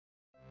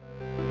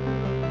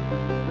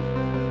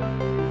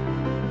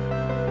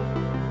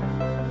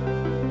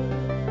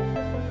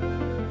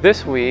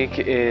This week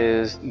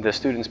is the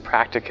students'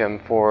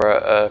 practicum for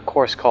a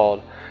course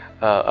called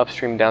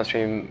Upstream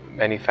Downstream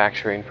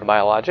Manufacturing for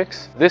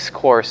Biologics. This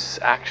course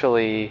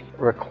actually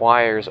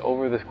requires,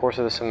 over the course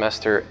of the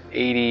semester,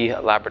 80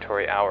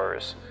 laboratory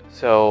hours.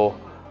 So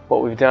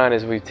what we've done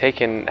is we've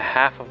taken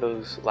half of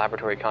those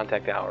laboratory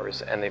contact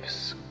hours and they've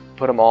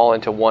put them all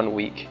into 1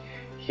 week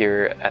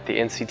here at the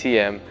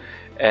NCTM,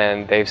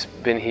 and they've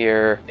been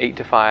here 8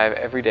 to 5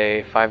 every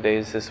day, 5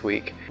 days this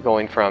week,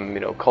 going from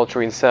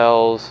culturing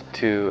cells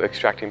to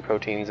extracting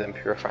proteins and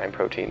purifying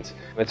proteins.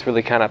 It's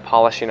really kind of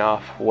polishing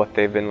off what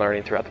they've been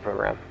learning throughout the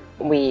program.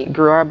 We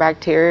grew our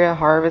bacteria,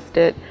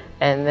 harvested,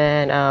 and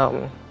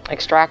then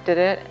extracted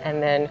it,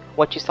 and then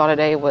what you saw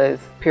today was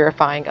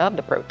purifying of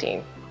the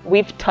protein.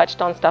 We've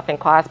touched on stuff in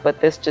class,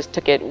 but this just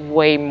took it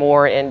way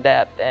more in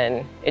depth,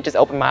 and it just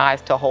opened my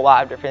eyes to a whole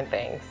lot of different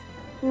things.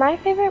 My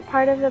favorite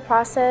part of the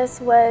process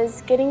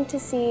was getting to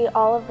see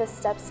all of the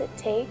steps it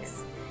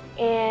takes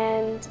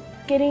and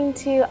getting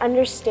to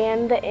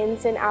understand the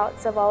ins and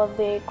outs of all of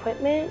the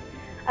equipment.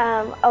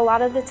 A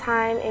lot of the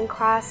time in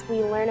class we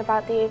learn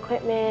about the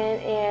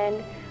equipment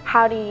and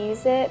how to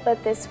use it,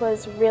 but this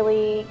was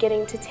really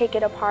getting to take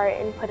it apart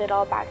and put it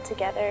all back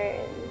together.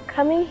 And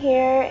coming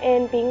here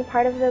and being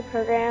part of the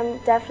program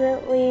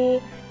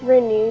definitely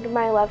renewed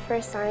my love for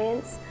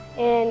science.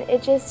 And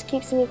it just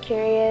keeps me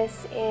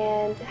curious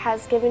and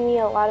has given me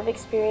a lot of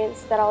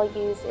experience that I'll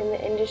use in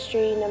the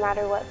industry no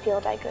matter what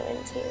field I go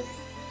into.